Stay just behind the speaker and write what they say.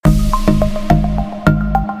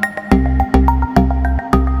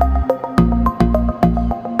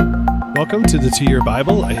welcome to the 2-Year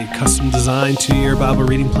Bible, a custom-designed 2-year Bible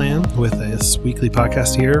reading plan with this weekly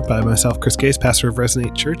podcast here by myself, Chris Case, pastor of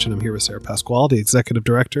Resonate Church, and I'm here with Sarah Pasquale, the executive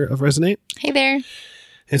director of Resonate. Hey there.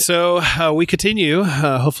 And so we continue.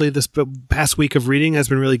 Hopefully this past week of reading has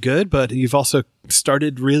been really good, but you've also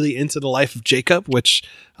started really into the life of Jacob, which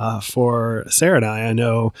for Sarah and I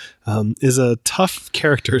know is a tough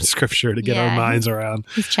character in Scripture to get our minds around.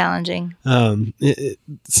 He's challenging.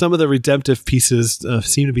 Some of the redemptive pieces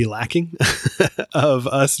seem to be lacking of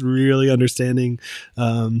us really understanding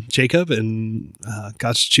Jacob and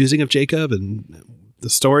God's choosing of Jacob and the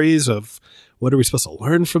stories of what are we supposed to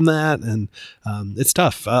learn from that? And it's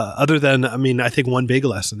tough. Other than, I think one big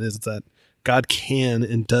lesson is that God can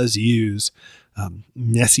and does use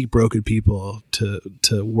messy, broken people to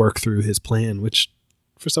work through his plan, which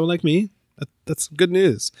for someone like me, that's good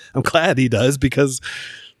news. I'm glad he does because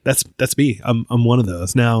that's me. I'm one of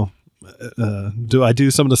those. Now, do I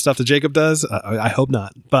do some of the stuff that Jacob does? I hope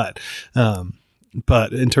not.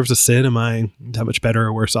 But in terms of sin, am I that much better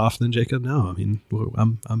or worse off than Jacob? No,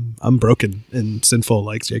 I'm broken and sinful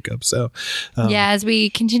like Jacob. So, as we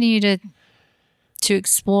continue to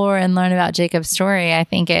explore and learn about Jacob's story, I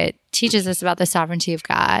think it teaches us about the sovereignty of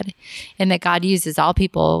God and that God uses all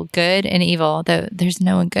people, good and evil. Though there's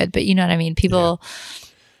no one good, but you know what I mean. People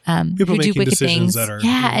who do wicked things,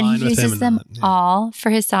 and he uses them all for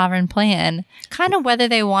his sovereign plan. Kind of whether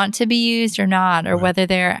they want to be used or not, or whether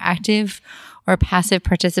they're active or passive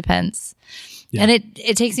participants. Yeah. And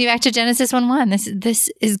it takes me back to Genesis 1:1. This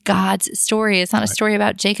is God's story. It's not a story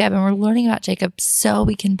about Jacob, and we're learning about Jacob so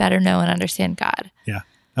we can better know and understand God. Yeah.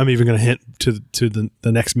 I'm even going to hint to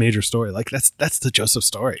the next major story. Like that's the Joseph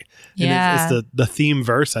story. And it's the theme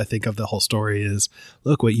verse, I think, of the whole story is,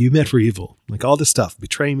 look, what you meant for evil, like all this stuff,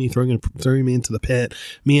 betraying me, throwing me into the pit,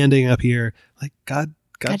 me ending up here, like God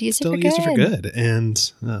still used it for good.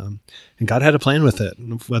 And God had a plan with it,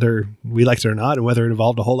 whether we liked it or not, and whether it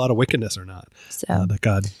involved a whole lot of wickedness or not, that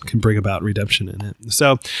God can bring about redemption in it.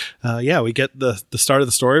 So, we get the start of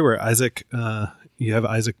the story where you have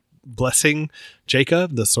Isaac blessing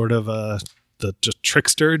Jacob, the sort of the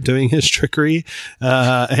trickster doing his trickery,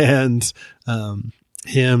 and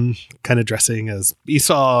him kind of dressing as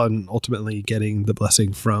Esau and ultimately getting the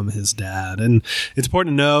blessing from his dad. And it's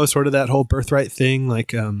important to know sort of that whole birthright thing,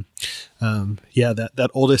 like, that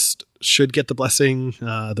oldest should get the blessing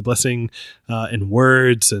in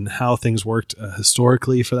words and how things worked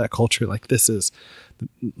historically for that culture. Like this is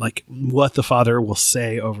like what the father will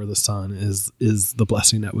say over the son is the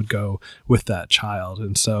blessing that would go with that child.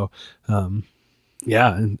 And so, and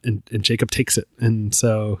Jacob takes it. And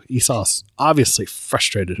so Esau's obviously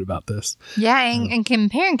frustrated about this. Yeah, and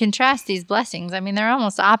compare and contrast these blessings. They're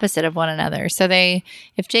almost opposite of one another. So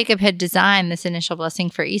if Jacob had designed this initial blessing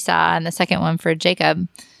for Esau and the second one for Jacob,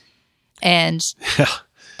 and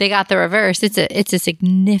they got the reverse, it's a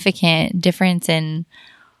significant difference in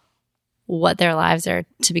what their lives are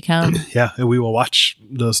to become. Yeah, and we will watch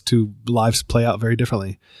those two lives play out very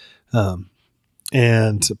differently. But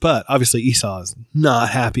obviously Esau is not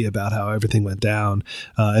happy about how everything went down.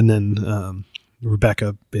 And then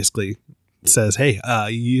Rebecca basically says, hey,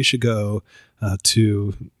 you should go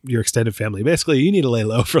to your extended family. Basically, you need to lay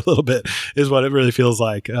low for a little bit is what it really feels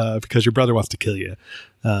like, because your brother wants to kill you,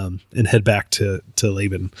 and head back to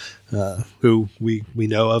Laban, who we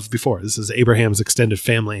know of before. This is Abraham's extended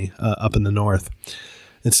family up in the north.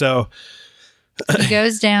 And so he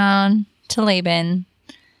goes down to Laban,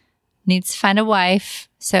 needs to find a wife.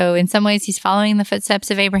 So in some ways he's following the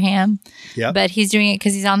footsteps of Abraham, but he's doing it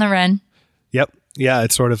because he's on the run. Yep. Yeah.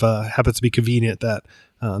 It sort of happens to be convenient that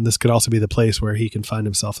this could also be the place where he can find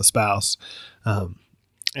himself a spouse.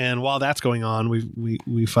 And while that's going on,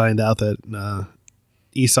 we find out that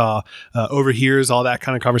Esau overhears all that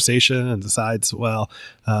kind of conversation and decides, well,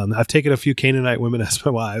 I've taken a few Canaanite women as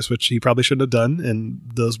my wives, which he probably shouldn't have done. And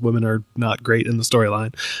those women are not great in the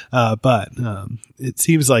storyline. But it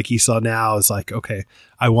seems like Esau now is like, okay,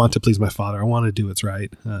 I want to please my father. I want to do what's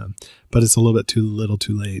right. But it's a little bit too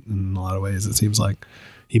late in a lot of ways. It seems like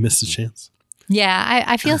he missed his chance. Yeah,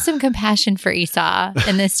 I feel some compassion for Esau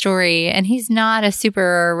in this story. And he's not a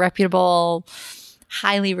super reputable,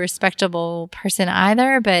 highly respectable person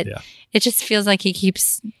either, but it just feels like he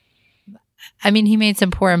keeps, he made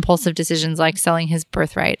some poor impulsive decisions like selling his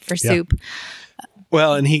birthright for soup.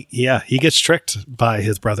 Well, and he gets tricked by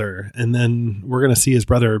his brother, and then we're going to see his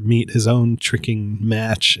brother meet his own tricking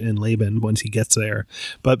match in Laban once he gets there.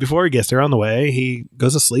 But before he gets there, on the way, he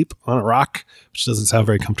goes to sleep on a rock, which doesn't sound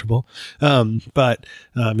very comfortable. But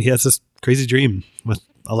he has this crazy dream with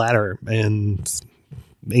a ladder and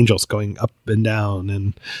angels going up and down,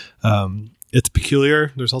 and It's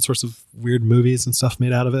peculiar. There's all sorts of weird movies and stuff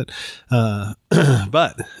made out of it.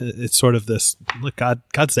 But it's sort of this, look,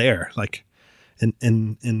 God's there, like,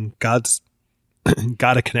 and God's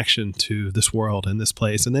got a connection to this world and this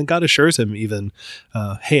place. And then God assures him even,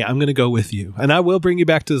 hey, I'm going to go with you and I will bring you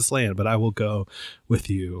back to this land, but I will go with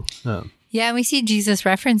you. Yeah, and we see Jesus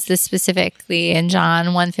reference this specifically in John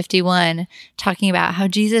 1:51, talking about how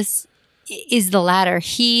Jesus is the ladder.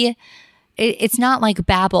 It's not like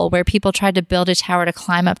Babel where people tried to build a tower to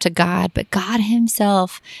climb up to God, but God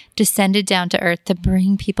himself descended down to earth to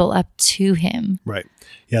bring people up to him. Right.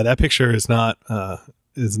 Yeah, that picture is not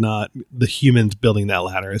the humans building that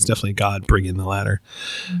ladder. It's definitely God bringing the ladder.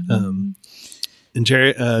 Mm-hmm. And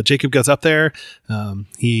Jacob goes up there.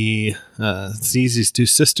 He sees these two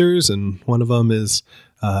sisters, and one of them is,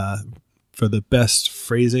 for the best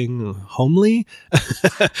phrasing, homely.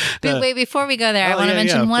 Wait, before we go there, I want to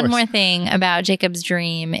mention one more thing about Jacob's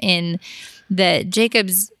dream, in that Jacob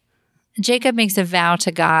makes a vow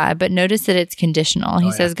to God, but notice that it's conditional.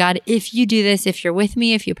 He says, God, if you do this, if you're with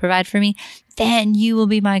me, if you provide for me, then you will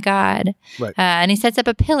be my God. Right. And he sets up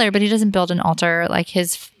a pillar, but he doesn't build an altar like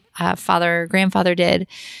his grandfather did.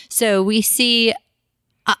 So we see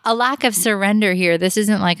a lack of surrender here. This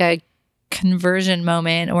isn't like a conversion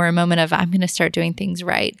moment or a moment of, I'm going to start doing things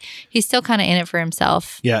right. He's still kind of in it for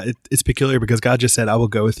himself. Yeah, it's peculiar because God just said, I will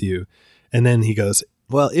go with you. And then he goes,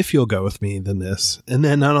 well, if you'll go with me, then this. And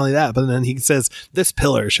then not only that, but then he says, this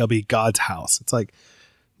pillar shall be God's house. It's like,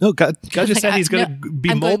 no, God just said he's going to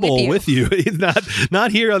be mobile with you. He's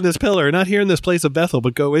not here on this pillar, not here in this place of Bethel,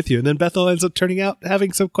 but go with you. And then Bethel ends up turning out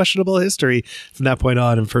having some questionable history from that point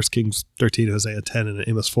on in 1 Kings 13, Hosea 10, and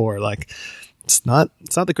Amos 4. Like, it's not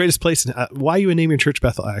the greatest place. Why you would name your church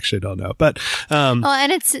Bethel, I actually don't know. But well,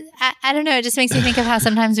 and it's I don't know. It just makes me think of how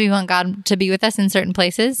sometimes we want God to be with us in certain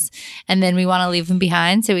places, and then we want to leave him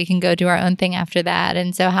behind so we can go do our own thing after that.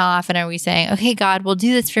 And so, how often are we saying, "Okay, God, will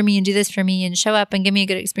do this for me and do this for me and show up and give me a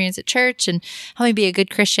good experience at church and help me be a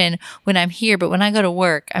good Christian when I'm here, but when I go to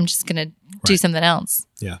work, I'm just going to do something else."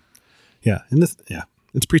 Yeah, and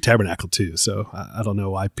it's pre-tabernacle too. So I don't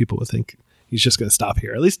know why people would think he's just going to stop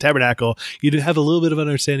here. At least tabernacle, you do have a little bit of an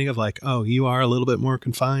understanding of like, oh, you are a little bit more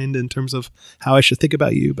confined in terms of how I should think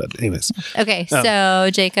about you. But anyways. Okay. So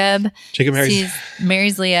Jacob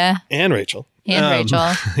marries Leah. And Rachel.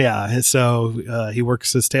 Yeah. So he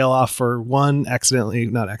works his tail off for one,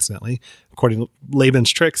 not accidentally, according to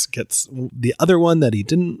Laban's tricks, gets the other one that he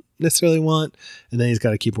didn't necessarily want. And then he's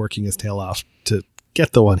got to keep working his tail off to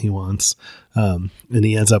get the one he wants. And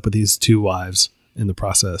he ends up with these two wives in the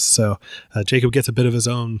process. So Jacob gets a bit of his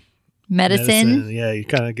own medicine. Yeah, he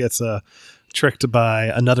kind of gets tricked by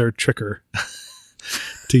another tricker,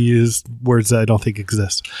 to use words that I don't think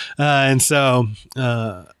exist. And so,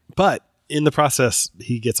 but in the process,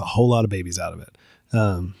 he gets a whole lot of babies out of it.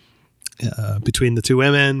 Between the two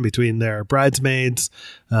women, between their handmaids,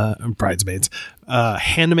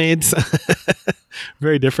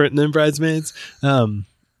 very different than bridesmaids.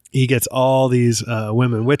 He gets all these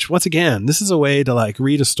women, which once again, this is a way to like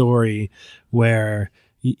read a story where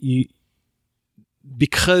you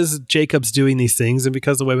because Jacob's doing these things and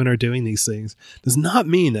because the women are doing these things does not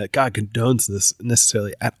mean that God condones this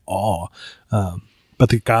necessarily at all. But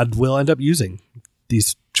that God will end up using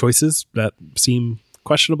these choices that seem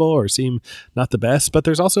questionable or seem not the best. But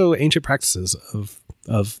there's also ancient practices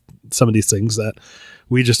of some of these things that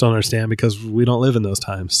we just don't understand because we don't live in those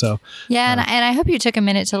times. So yeah, and I hope you took a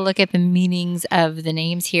minute to look at the meanings of the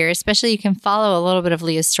names here. Especially, you can follow a little bit of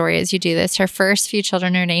Leah's story as you do this. Her first few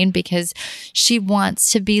children are named because she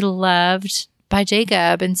wants to be loved by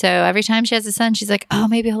Jacob, and so every time she has a son, she's like, "Oh,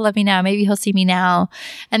 maybe he'll love me now. Maybe he'll see me now."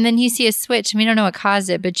 And then you see a switch, and we don't know what caused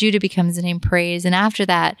it, but Judah becomes the name Praise, and after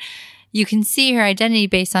that, you can see her identity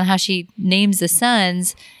based on how she names the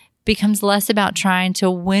sons becomes less about trying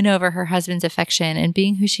to win over her husband's affection and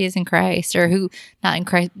being who she is in Christ, or who, not in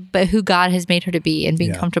Christ, but who God has made her to be, and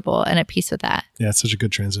being comfortable and at peace with that. Yeah, it's such a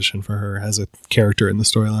good transition for her as a character in the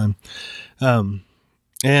storyline.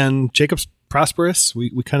 And Jacob's prosperous.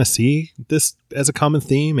 We kind of see this as a common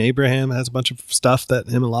theme. Abraham has a bunch of stuff that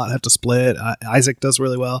him and Lot have to split. Isaac does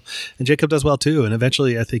really well, and Jacob does well too. And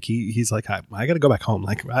eventually, I think he's like, I got to go back home.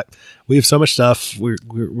 Like we have so much stuff.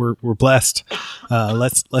 We're blessed.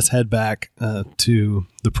 Let's head back to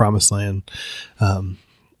the promised land.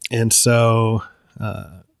 And so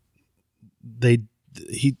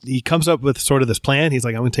he comes up with sort of this plan. He's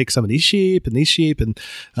like, I'm going to take some of these sheep and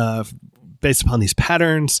based upon these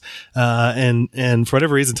patterns, and for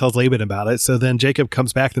whatever reason tells Laban about it. So then Jacob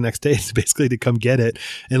comes back the next day basically to come get it.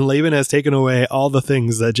 And Laban has taken away all the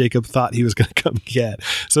things that Jacob thought he was going to come get.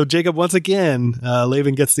 So Jacob, once again,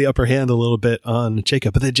 Laban gets the upper hand a little bit on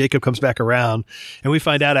Jacob, but then Jacob comes back around, and we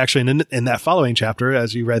find out actually in that following chapter,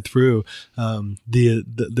 as you read through,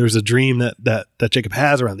 there's a dream that Jacob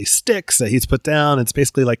has around these sticks that he's put down. It's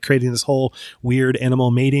basically like creating this whole weird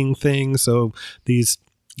animal mating thing. So these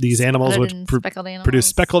animals would produce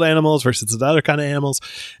speckled animals versus the other kind of animals.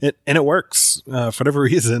 And it works for whatever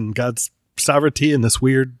reason. God's sovereignty in this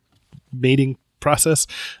weird mating process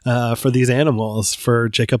for these animals, for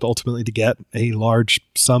Jacob ultimately to get a large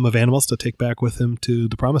sum of animals to take back with him to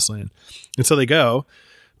the promised land. And so they go,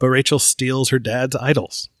 but Rachel steals her dad's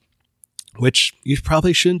idols, which you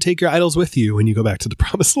probably shouldn't take your idols with you when you go back to the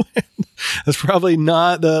promised land. That's probably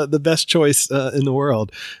not the best choice in the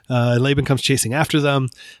world. Laban comes chasing after them.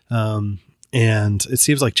 And it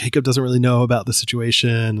seems like Jacob doesn't really know about the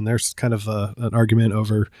situation. And there's kind of an argument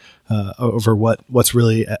over what's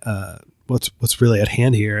really at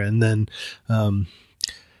hand here. And then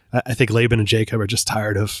I think Laban and Jacob are just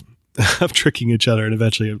tired of tricking each other, and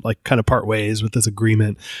eventually like kind of part ways with this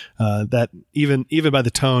agreement that even by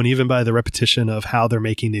the tone, even by the repetition of how they're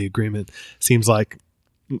making the agreement, seems like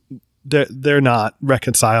they're not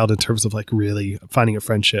reconciled in terms of like really finding a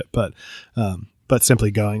friendship, but simply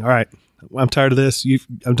going, all right, I'm tired of this.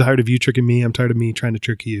 I'm tired of you tricking me. I'm tired of me trying to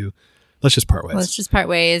trick you. Let's just part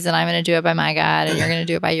ways. And I'm going to do it by my God, and you're going to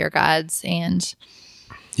do it by your gods. And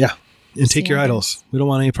take your idols. We don't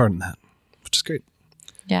want any part in that, which is great.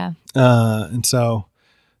 Yeah. And so,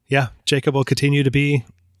 Jacob will continue to be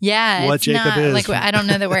what Jacob is. Like, I don't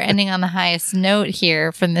know that we're ending on the highest note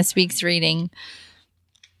here from this week's reading.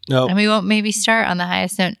 No. And we won't maybe start on the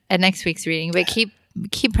highest note at next week's reading, but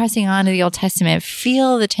keep pressing on to the Old Testament.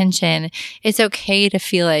 Feel the tension. It's okay to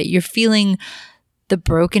feel it. You're feeling the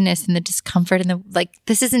brokenness and the discomfort and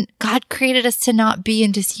this isn't, God created us to not be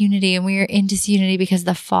in disunity, and we are in disunity because of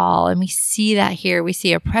the fall. And we see that here. We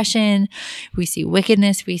see oppression, we see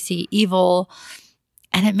wickedness, we see evil,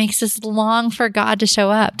 and it makes us long for God to show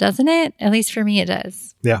up, doesn't it? At least for me, it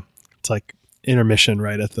does. Yeah. It's like intermission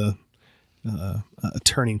right at the a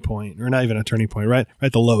turning point, or not even a turning point, right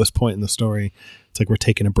at the lowest point in the story. It's like we're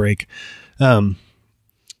taking a break.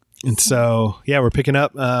 And so, we're picking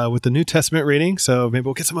up with the New Testament reading. So maybe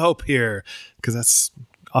we'll get some hope here, because that's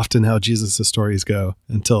often how Jesus' stories go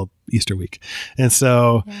until Easter week. And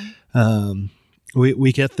so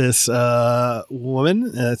we get this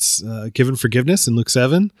woman that's given forgiveness in Luke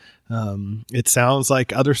 7. It sounds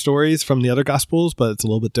like other stories from the other Gospels, but it's a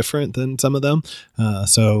little bit different than some of them.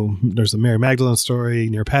 So there's a Mary Magdalene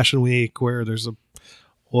story near Passion Week where there's a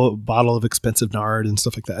bottle of expensive nard and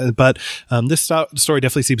stuff like that. But this story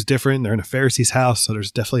definitely seems different. They're in a Pharisee's house, so there's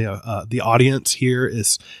definitely the audience here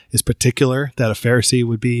is particular, that a Pharisee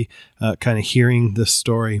would be kind of hearing this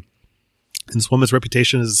story. And this woman's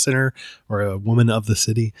reputation as a sinner, or a woman of the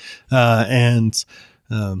city, and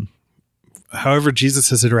however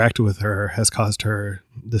Jesus has interacted with her has caused her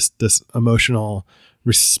this emotional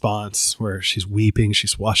response where she's weeping,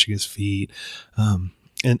 she's washing his feet.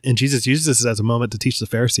 And Jesus uses this as a moment to teach the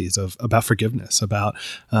Pharisees about forgiveness, about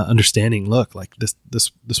understanding. Look, like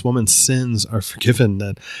this woman's sins are forgiven.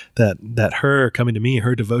 That her coming to me,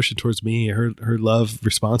 her devotion towards me, her love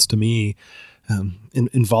response to me,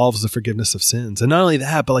 involves the forgiveness of sins. And not only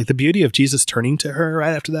that, but like the beauty of Jesus turning to her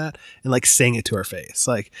right after that and like saying it to her face.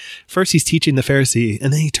 Like first he's teaching the Pharisee,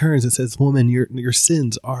 and then he turns and says, "Woman, your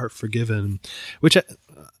sins are forgiven," which.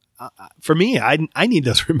 For me, I need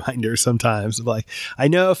those reminders sometimes of like, I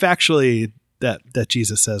know factually that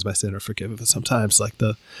Jesus says my sins are forgiven, but sometimes like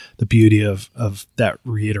the beauty of that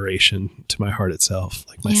reiteration to my heart itself,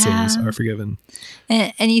 like my sins are forgiven.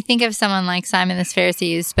 And you think of someone like Simon this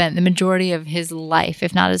Pharisee, who spent the majority of his life,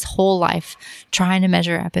 if not his whole life, trying to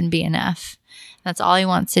measure up and be enough. That's all he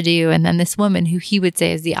wants to do. And then this woman, who he would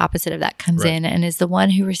say is the opposite of that, comes in and is the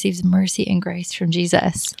one who receives mercy and grace from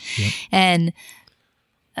Jesus. Yep. And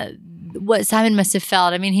what Simon must have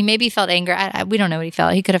felt. I mean, he maybe felt anger. We don't know what he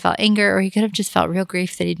felt. He could have felt anger, or he could have just felt real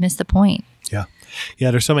grief that he'd missed the point. Yeah. Yeah.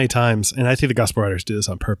 There's so many times, and I think the gospel writers do this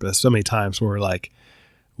on purpose. So many times where we're like,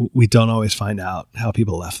 we don't always find out how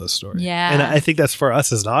people left the story. Yeah. And I think that's for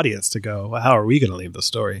us as an audience to go, well, how are we going to leave the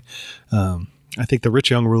story? I think the rich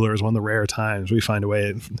young ruler is one of the rare times we find a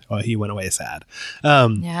way, he went away sad.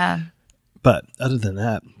 But other than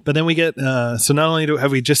that, but then we get, so not only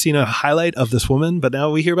have we just seen a highlight of this woman, but now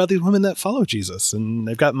we hear about these women that follow Jesus, and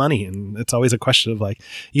they've got money. And it's always a question of like,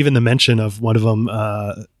 even the mention of one of them,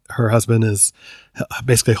 her husband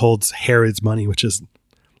basically holds Herod's money, which is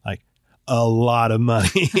like a lot of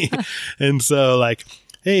money. And so like,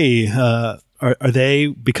 hey, are they,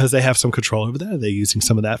 because they have some control over that, are they using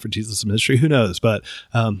some of that for Jesus' ministry? Who knows? But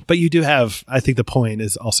you do have, I think the point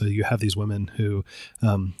is also you have these women who,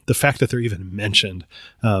 the fact that they're even mentioned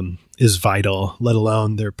is vital, let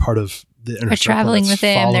alone they're part of the inner circle. They're traveling with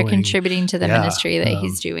him. Following. They're contributing to the ministry that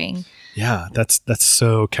he's doing. Yeah, that's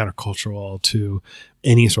so countercultural to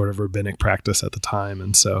any sort of rabbinic practice at the time.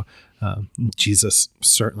 And so Jesus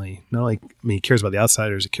certainly not only, he cares about the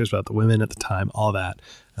outsiders, he cares about the women at the time, all that.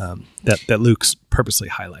 That Luke's purposely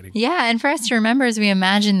highlighting. Yeah, and for us to remember as we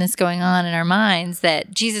imagine this going on in our minds,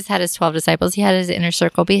 that Jesus had his 12 disciples, he had his inner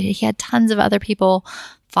circle, but he had tons of other people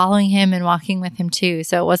following him and walking with him too.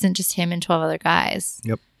 So it wasn't just him and 12 other guys.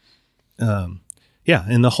 Yep. Yeah,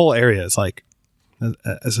 and the whole area is like,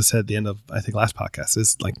 as I said at the end of, I think, last podcast,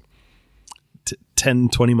 is like 10,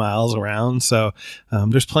 20 miles around. So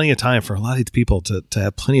there's plenty of time for a lot of these people to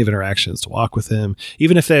have plenty of interactions, to walk with him.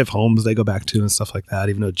 Even if they have homes they go back to and stuff like that,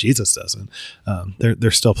 even though Jesus doesn't,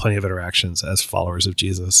 there's still plenty of interactions as followers of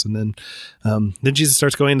Jesus. And then Jesus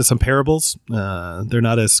starts going into some parables. They're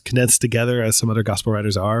not as condensed together as some other gospel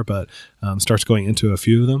writers are, but starts going into a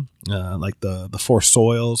few of them, like the 4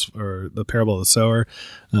 soils, or the parable of the sower,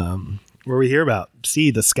 where we hear about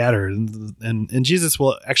seed that's scattered, and Jesus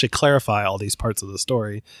will actually clarify all these parts of the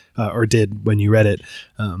story, or did when you read it,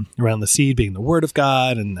 around the seed being the word of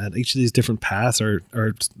God, and that each of these different paths or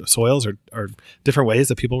soils are different ways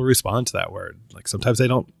that people respond to that word. Like sometimes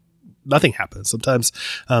nothing happens. Sometimes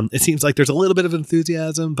it seems like there's a little bit of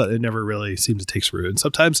enthusiasm, but it never really seems to take root. And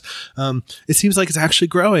sometimes it seems like it's actually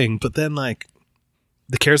growing, but then like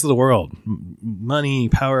the cares of the world, money,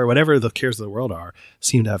 power, whatever the cares of the world are,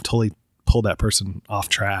 seem to have totally pull that person off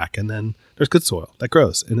track. And then there's good soil that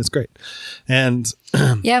grows, and it's great. And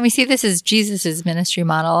yeah, we see this as Jesus's ministry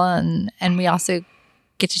model, and we also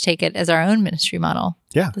get to take it as our own ministry model.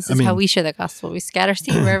 Yeah, this is how we share the gospel. We scatter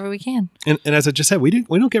seed wherever we can. And as I just said, we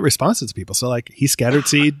don't get responses to people. So like he scattered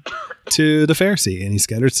seed to the Pharisee, and he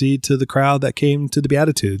scattered seed to the crowd that came to the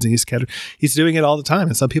Beatitudes, and he's doing it all the time.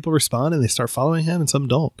 And some people respond and they start following him, and some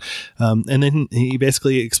don't. And then he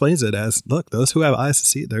basically explains it as, look, those who have eyes to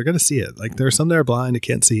see it, they're going to see it. Like there are some that are blind that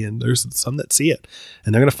can't see, and there's some that see it,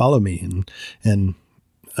 and they're going to follow me. And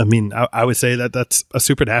I mean, I would say that that's a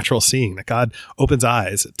supernatural seeing, that God opens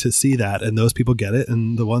eyes to see that, and those people get it,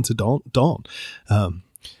 and the ones who don't.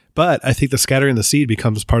 But I think the scattering the seed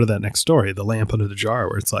becomes part of that next story, the lamp under the jar,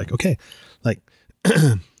 where it's like, okay, like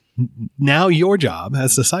now your job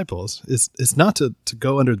as disciples is not to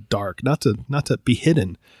go under the dark, not to be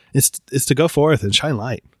hidden. It's to go forth and shine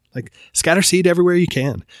light. Like scatter seed everywhere you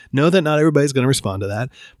can. Know that not everybody's going to respond to that,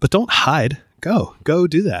 but don't hide. Go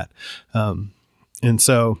do that. And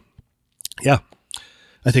so, yeah,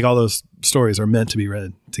 I think all those stories are meant to be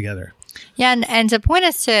read together. Yeah, and to point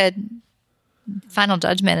us to final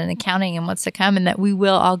judgment and accounting and what's to come, and that we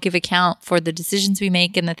will all give account for the decisions we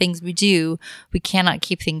make and the things we do. We cannot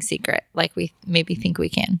keep things secret like we maybe think we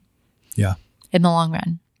can. Yeah. In the long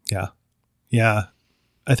run. Yeah. Yeah.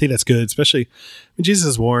 I think that's good, especially when Jesus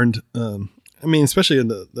is warned. Especially in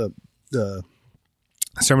the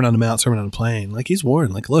Sermon on the Mount, Sermon on the Plain, like he's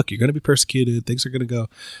warned, like, look, you're going to be persecuted. Things are going to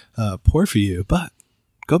go poor for you, but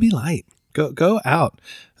go be light. Go out.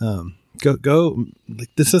 Go. Like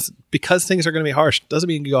this is because things are going to be harsh. Doesn't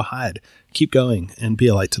mean you go hide. Keep going and be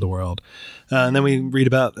a light to the world. And then we read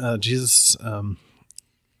about Jesus.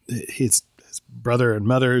 His brother and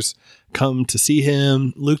mothers come to see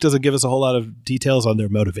him. Luke doesn't give us a whole lot of details on their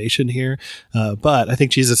motivation here, but I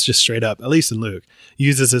think Jesus just straight up, at least in Luke,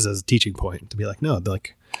 uses this as a teaching point to be like, no,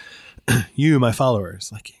 like you, my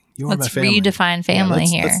followers, like you are my family. Let's redefine family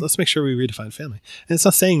here. Let's make sure we redefine family. And it's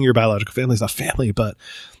not saying your biological family is not family, but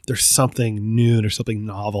there's something new, there's something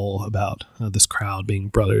novel about this crowd being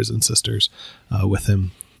brothers and sisters with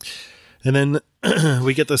him. And then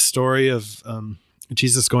we get the story of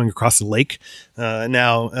Jesus going across the lake.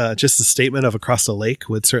 Now, just the statement of across the lake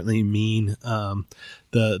would certainly mean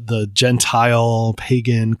the Gentile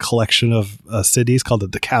pagan collection of cities called the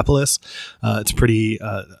Decapolis. It's pretty.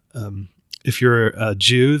 If you're a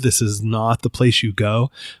Jew, this is not the place you go.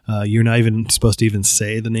 You're not even supposed to even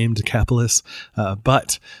say the name Decapolis.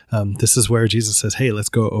 But this is where Jesus says, "Hey, let's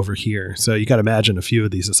go over here." So you got to imagine a few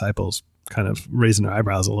of these disciples kind of raising their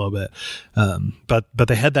eyebrows a little bit. But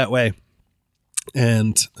they head that way.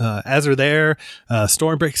 And as they're there, a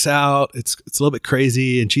storm breaks out. It's a little bit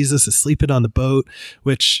crazy, and Jesus is sleeping on the boat,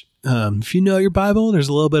 which if you know your Bible, there's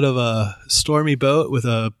a little bit of a stormy boat with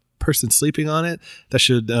a person sleeping on it, that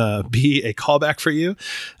should be a callback for you.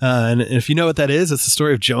 And if you know what that is, it's the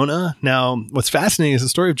story of Jonah. Now, what's fascinating is the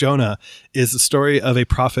story of Jonah is the story of a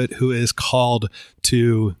prophet who is called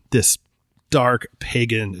to this dark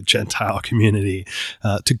pagan Gentile community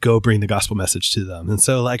to go bring the gospel message to them. And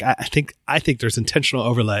so like, I think there's intentional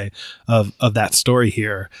overlay of that story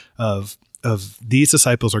here of these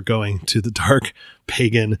disciples are going to the dark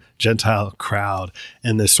pagan Gentile crowd.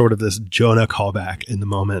 And there's sort of this Jonah callback in the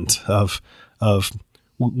moment of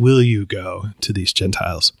will you go to these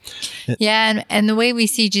Gentiles? Yeah. And the way we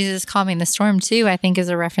see Jesus calming the storm too, I think is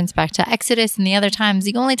a reference back to Exodus and the other times.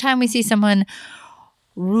 The only time we see someone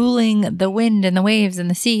ruling the wind and the waves and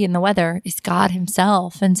the sea and the weather is God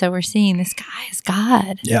himself. And so we're seeing this guy is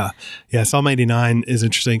God. Yeah. Psalm 89 is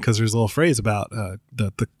interesting because there's a little phrase about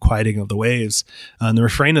the quieting of the waves. And the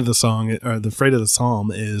refrain of the song, or the phrase of the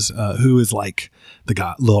psalm is, who is like the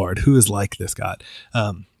God, Lord, who is like this God?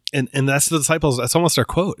 And that's the disciples. That's almost our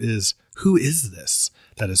quote is, who is this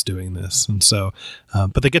that is doing this? And so,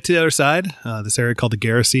 but they get to the other side, this area called the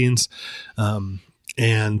Gerasenes.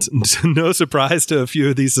 And no surprise to a few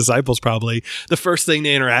of these disciples, probably the first thing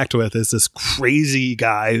they interact with is this crazy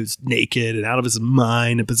guy who's naked and out of his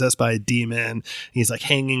mind and possessed by a demon. He's like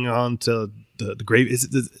hanging on to the grave.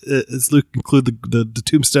 Is Luke include the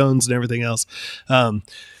tombstones and everything else?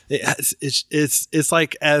 It's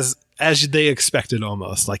like as they expected,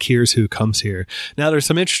 almost like here's who comes here. Now there's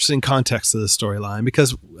some interesting context to this storyline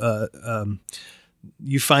because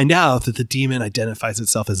you find out that the demon identifies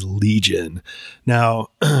itself as Legion. Now,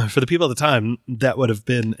 for the people at the time, that would have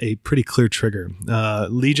been a pretty clear trigger.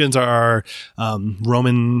 Legions are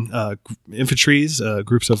Roman infantries,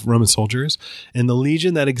 groups of Roman soldiers. And the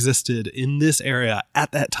legion that existed in this area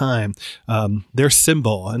at that time, their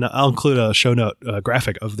symbol, and I'll include a show note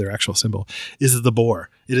graphic of their actual symbol, is the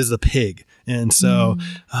boar. It is the pig. And so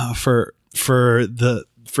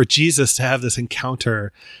for Jesus to have this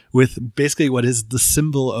encounter with basically what is the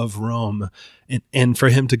symbol of Rome and for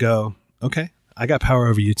him to go, okay, I got power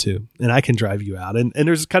over you too, and I can drive you out. And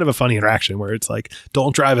there's kind of a funny interaction where it's like,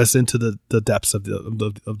 don't drive us into the depths of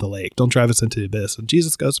the lake. Don't drive us into the abyss. And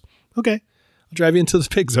Jesus goes, okay, I'll drive you into the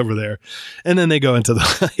pigs over there. And then they go into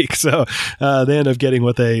the lake. So they end up getting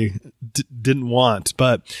what they didn't want.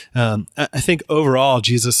 But I think overall,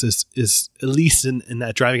 Jesus is at least in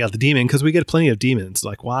that driving out the demon, because we get plenty of demons.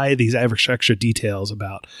 Like, why these extra details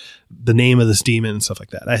about the name of this demon and stuff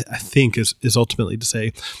like that, I think is ultimately to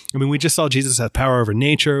say, I mean, we just saw Jesus have power over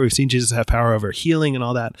nature. We've seen Jesus have power over healing and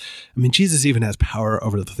all that. I mean, Jesus even has power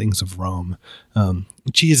over the things of Rome.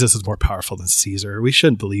 Jesus is more powerful than Caesar. We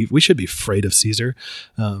should be afraid of Caesar,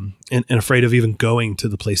 and afraid of even going to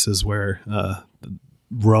the places where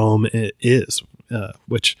Rome is,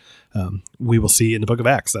 which we will see in the book of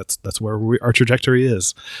Acts. That's where our trajectory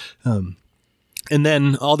is. And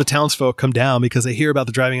then all the townsfolk come down because they hear about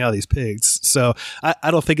the driving out of these pigs. So I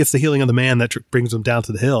don't think it's the healing of the man that brings them down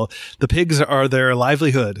to the hill. The pigs are their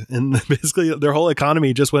livelihood, and basically their whole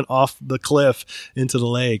economy just went off the cliff into the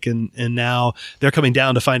lake. And now they're coming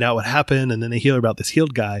down to find out what happened. And then they hear about this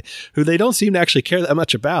healed guy who they don't seem to actually care that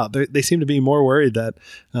much about. They seem to be more worried that,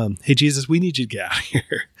 hey, Jesus, we need you to get out of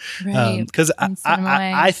here. Right. Because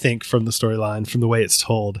I think from the storyline, from the way it's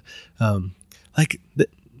told,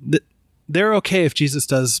 they're okay if Jesus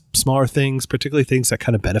does smaller things, particularly things that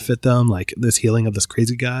kind of benefit them, like this healing of this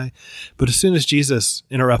crazy guy. But as soon as Jesus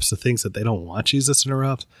interrupts the things that they don't want Jesus to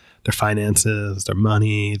interrupt, their finances, their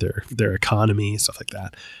money, their economy, stuff like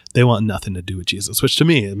that, they want nothing to do with Jesus, which to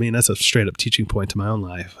me, I mean, that's a straight up teaching point to my own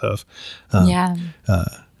life of,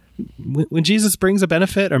 when Jesus brings a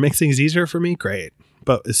benefit or makes things easier for me, great.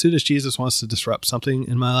 But as soon as Jesus wants to disrupt something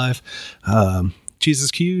in my life,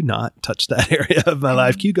 Jesus, can you not touch that area of my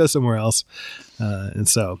life? Can you go somewhere else? And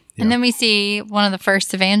then we see one of the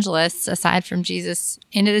first evangelists, aside from Jesus,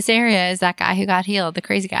 into this area is that guy who got healed, the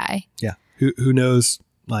crazy guy. Yeah. Who knows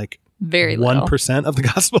like very 1% of the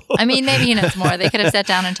gospel? I mean, maybe he knows more. They could have sat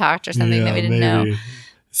down and talked or something that we didn't know.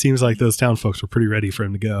 Seems like those town folks were pretty ready for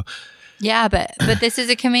him to go. Yeah, but this is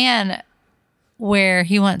a command where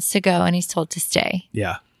he wants to go and he's told to stay.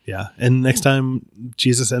 Yeah. Yeah. And next time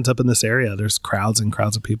Jesus ends up in this area, there's crowds and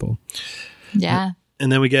crowds of people. Yeah.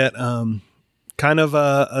 And then we get kind of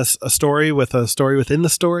a story with a story within the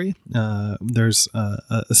story. There's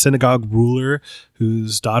a synagogue ruler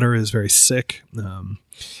whose daughter is very sick.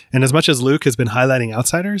 And as much as Luke has been highlighting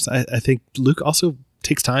outsiders, I think Luke also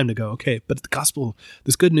takes time to go, okay, but the gospel,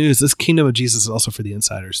 this good news, this kingdom of Jesus is also for the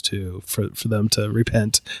insiders too, for them to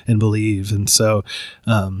repent and believe. And so,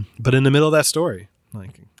 but in the middle of that story,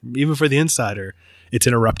 like even for the insider, it's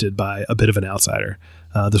interrupted by a bit of an outsider.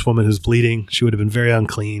 this woman who's bleeding. She would have been very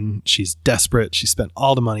unclean. She's desperate. She spent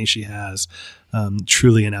all the money she has,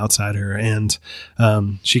 truly an outsider. And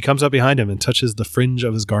she comes up behind him and touches the fringe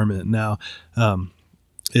of his garment. Now,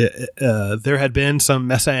 there had been some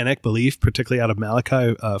messianic belief, particularly out of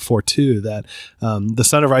Malachi 4:2, that the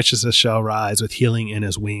Son of Righteousness shall rise with healing in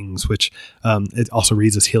his wings, which it also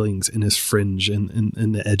reads as healings in his fringe and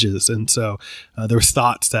in the edges. And so there was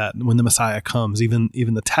thoughts that when the Messiah comes, even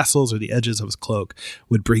the tassels or the edges of his cloak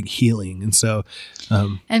would bring healing. And so,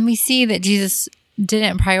 and we see that Jesus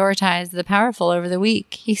didn't prioritize the powerful over the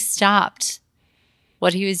weak. He stopped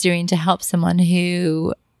what he was doing to help someone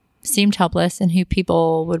who seemed helpless and who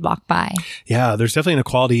people would walk by. Yeah, there's definitely an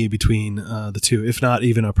equality between the two, if not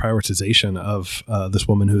even a prioritization of this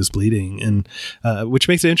woman who is bleeding, and which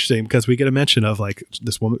makes it interesting because we get a mention of like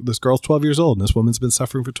this girl's 12 years old, and this woman's been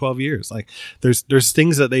suffering for 12 years. Like there's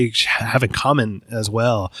things that they have in common as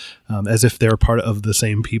well, as if they're part of the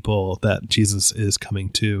same people that Jesus is coming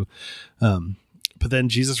to. But then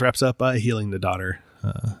Jesus wraps up by healing the daughter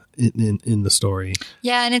in the story.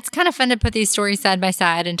 Yeah, and it's kind of fun to put these stories side by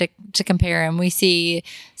side and to compare them. We see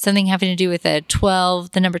something having to do with the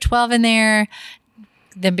number 12 in there,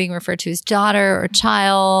 them being referred to as daughter or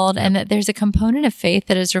child, and that there's a component of faith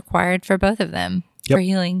that is required for both of them for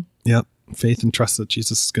healing. Yep, faith and trust that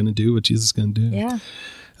Jesus is going to do what Jesus is going to do. Yeah.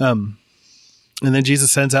 And then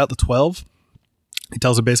Jesus sends out the 12. He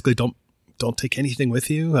tells them basically, don't take anything with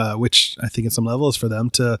you, which I think at some level is for them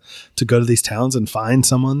to go to these towns and find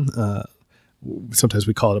someone. Sometimes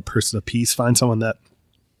we call it a person of peace. Find someone that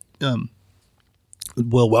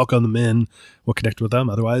will welcome them in, will connect with them.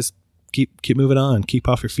 Otherwise, keep moving on, keep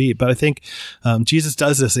off your feet. But I think Jesus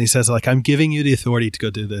does this, and he says, like, I'm giving you the authority to go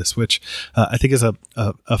do this, which I think is a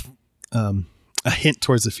hint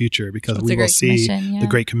towards the future, because we will see the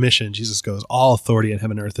Great Commission. Jesus goes, all authority in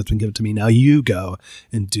heaven and earth has been given to me. Now you go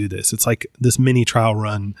and do this. It's like this mini trial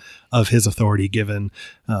run of his authority given,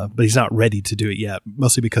 but he's not ready to do it yet,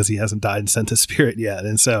 mostly because he hasn't died and sent his Spirit yet.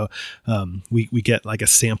 And so we get like a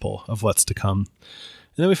sample of what's to come.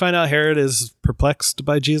 And then we find out Herod is perplexed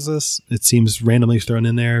by Jesus. It seems randomly thrown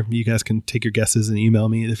in there. You guys can take your guesses and email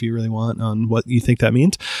me if you really want on what you think that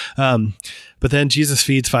means. But then Jesus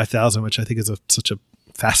feeds 5,000, which I think is such a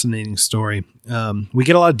fascinating story. We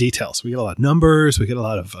get a lot of details. We get a lot of numbers. We get a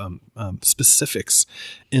lot of specifics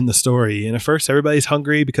in the story. And at first, everybody's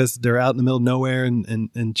hungry because they're out in the middle of nowhere,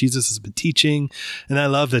 and Jesus has been teaching. And I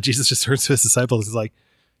love that Jesus just turns to his disciples and is like,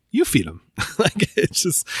 you feed them. Like, it's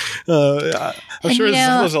just, I'm sure his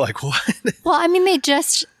disciples are like, what? Well, I mean,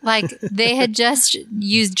 they had just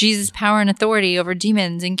used Jesus' power and authority over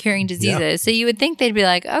demons and curing diseases. Yeah. So you would think they'd be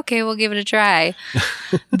like, okay, we'll give it a try.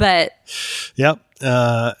 But. Yep.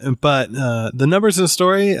 But the numbers in the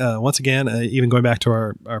story, once again, even going back to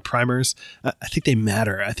our primers, I think they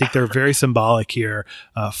matter. I think they're very symbolic here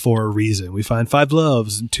for a reason. We find 5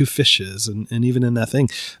 loaves and 2 fishes, and even in that thing,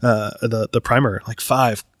 the primer, like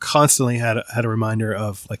 5, constantly had a reminder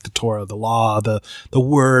of like the Torah, the law, the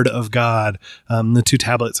word of God, the 2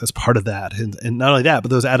 tablets as part of that, and not only that, but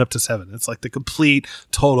those add up to 7. It's like the complete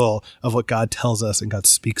total of what God tells us and God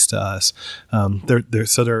speaks to us.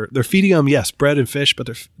 They're feeding them, yes, bread and fish, but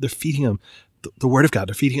they're feeding them the word of God.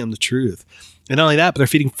 They're feeding them the truth. And not only that, but they're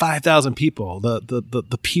feeding 5,000 people,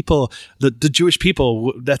 the people, the Jewish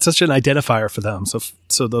people. That's such an identifier for them.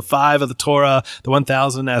 So the 5 of the Torah, the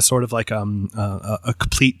 1,000 as sort of like a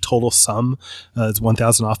complete total sum, as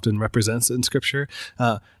 1,000 often represents in Scripture.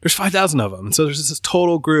 There's 5,000 of them, and so there's this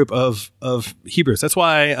total group of Hebrews. That's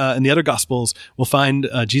why in the other Gospels we'll find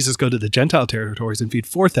Jesus go to the Gentile territories and feed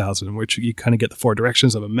 4,000, which you kind of get the 4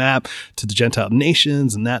 directions of a map to the Gentile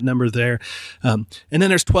nations, and that number there. And then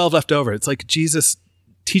there's 12 left over. It's like Jesus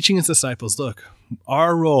teaching his disciples, look,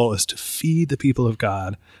 our role is to feed the people of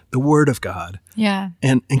God, the word of God. Yeah.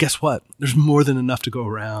 And guess what? There's more than enough to go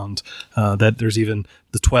around, that there's even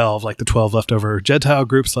the 12, like the 12 leftover Gentile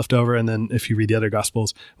groups left over. And then if you read the other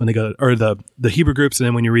Gospels, when they go, or the Hebrew groups, and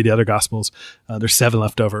then when you read the other Gospels, there's 7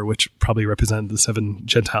 left over, which probably represent the 7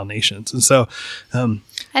 Gentile nations. And so I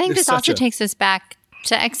think this also takes us back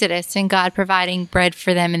to Exodus and God providing bread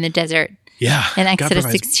for them in the desert. Yeah. In Exodus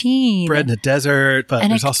 16. Bread in the desert, but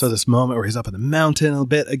there's also this moment where he's up in the mountain a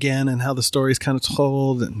bit again, and how the story's kind of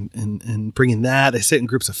told, and bringing that. They sit in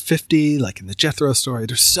groups of 50, like in the Jethro story.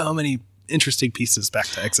 There's so many interesting pieces back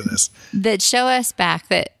to Exodus that show us back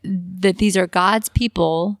that these are God's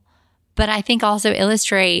people, but I think also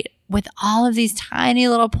illustrate with all of these tiny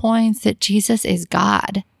little points that Jesus is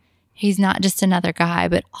God. He's not just another guy,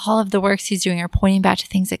 but all of the works he's doing are pointing back to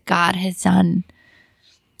things that God has done.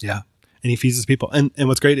 Yeah. and he feeds his people. And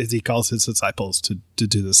what's great is he calls his disciples to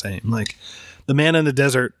do the same. Like the manna in the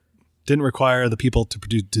desert didn't require the people to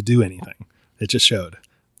do anything. It just showed.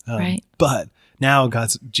 Right. But now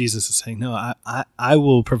Jesus is saying, no, I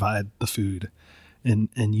will provide the food, and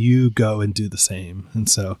you go and do the same. And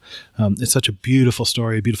so it's such a beautiful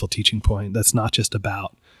story, a beautiful teaching point. That's not just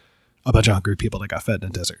about a bunch of hungry people that got fed in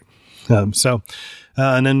a desert.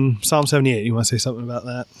 And then Psalm 78, you want to say something about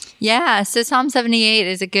that? Yeah. So Psalm 78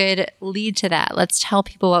 is a good lead to that. Let's tell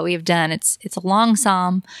people what we've done. It's a long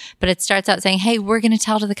psalm, but it starts out saying, hey, we're going to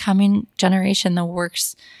tell to the coming generation the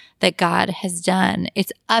works that God has done.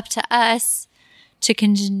 It's up to us to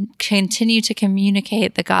continue to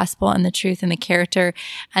communicate the gospel and the truth and the character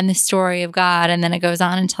and the story of God. And then it goes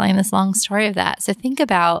on and telling this long story of that. So think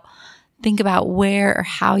about where or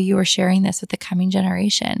how you are sharing this with the coming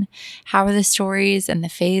generation. How are the stories and the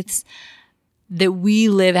faiths that we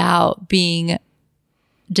live out being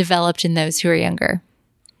developed in those who are younger?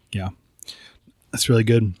 Yeah, that's really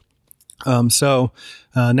good. So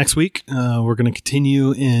next week, we're going to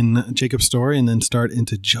continue in Jacob's story and then start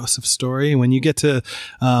into Joseph's story. When you get to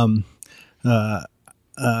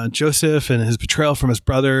Joseph and his betrayal from his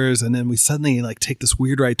brothers, and then we suddenly like take this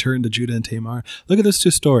weird right turn to Judah and Tamar. Look at those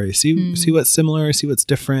two stories. See what's similar, see what's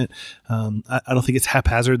different. I don't think it's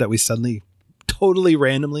haphazard that we suddenly totally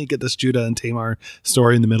randomly get this Judah and Tamar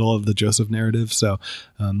story in the middle of the Joseph narrative. So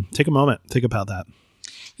take a moment, think about that.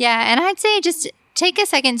 Yeah, and I'd say just take a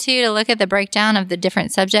second, too, to look at the breakdown of the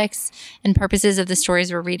different subjects and purposes of the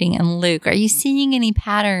stories we're reading in Luke. Are you seeing any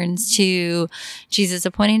patterns to Jesus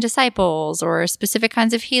appointing disciples or specific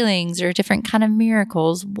kinds of healings or different kind of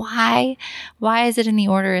miracles? Why is it in the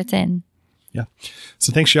order it's in? Yeah.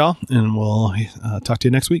 So thanks, y'all, and we'll talk to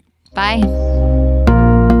you next week. Bye.